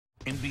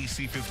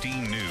NBC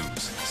 15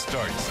 News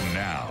starts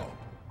now.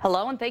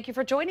 Hello, and thank you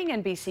for joining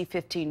NBC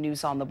 15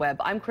 News on the web.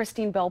 I'm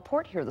Christine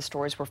Belport. Here are the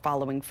stories we're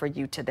following for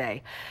you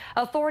today.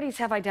 Authorities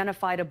have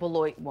identified a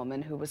Beloit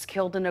woman who was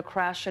killed in a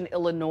crash in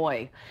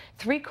Illinois.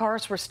 3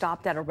 cars were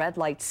stopped at a red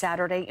light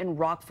Saturday in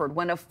Rockford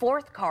when a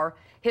 4th car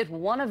hit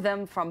one of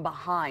them from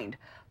behind.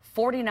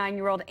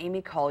 49-year-old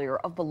Amy Collier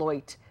of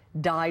Beloit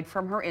died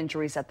from her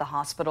injuries at the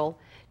hospital.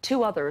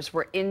 2 others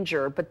were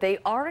injured, but they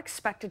are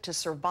expected to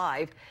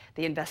survive.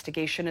 The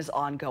investigation is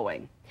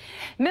ongoing.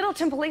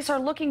 Middleton police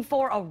are looking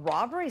for a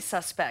robbery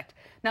suspect.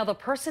 Now, the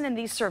person in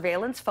these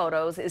surveillance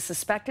photos is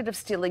suspected of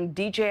stealing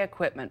DJ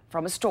equipment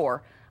from a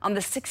store on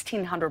the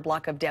 1600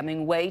 block of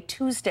Deming Way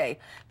Tuesday.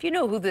 If you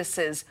know who this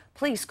is,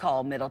 please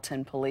call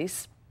Middleton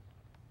police.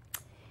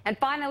 And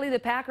finally, the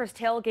Packers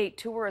tailgate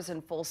tour is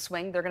in full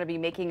swing. They're going to be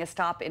making a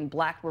stop in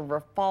Black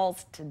River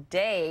Falls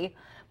today,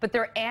 but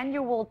their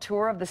annual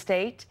tour of the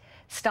state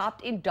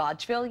stopped in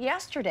Dodgeville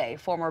yesterday.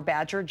 Former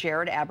Badger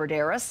Jared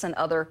Aberderis and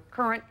other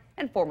current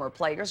and former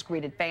players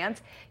greeted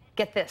fans.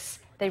 Get this,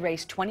 they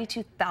raised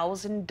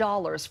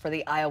 $22,000 for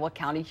the Iowa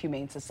County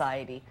Humane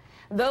Society.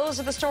 Those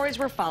are the stories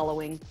we're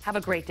following. Have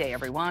a great day,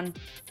 everyone.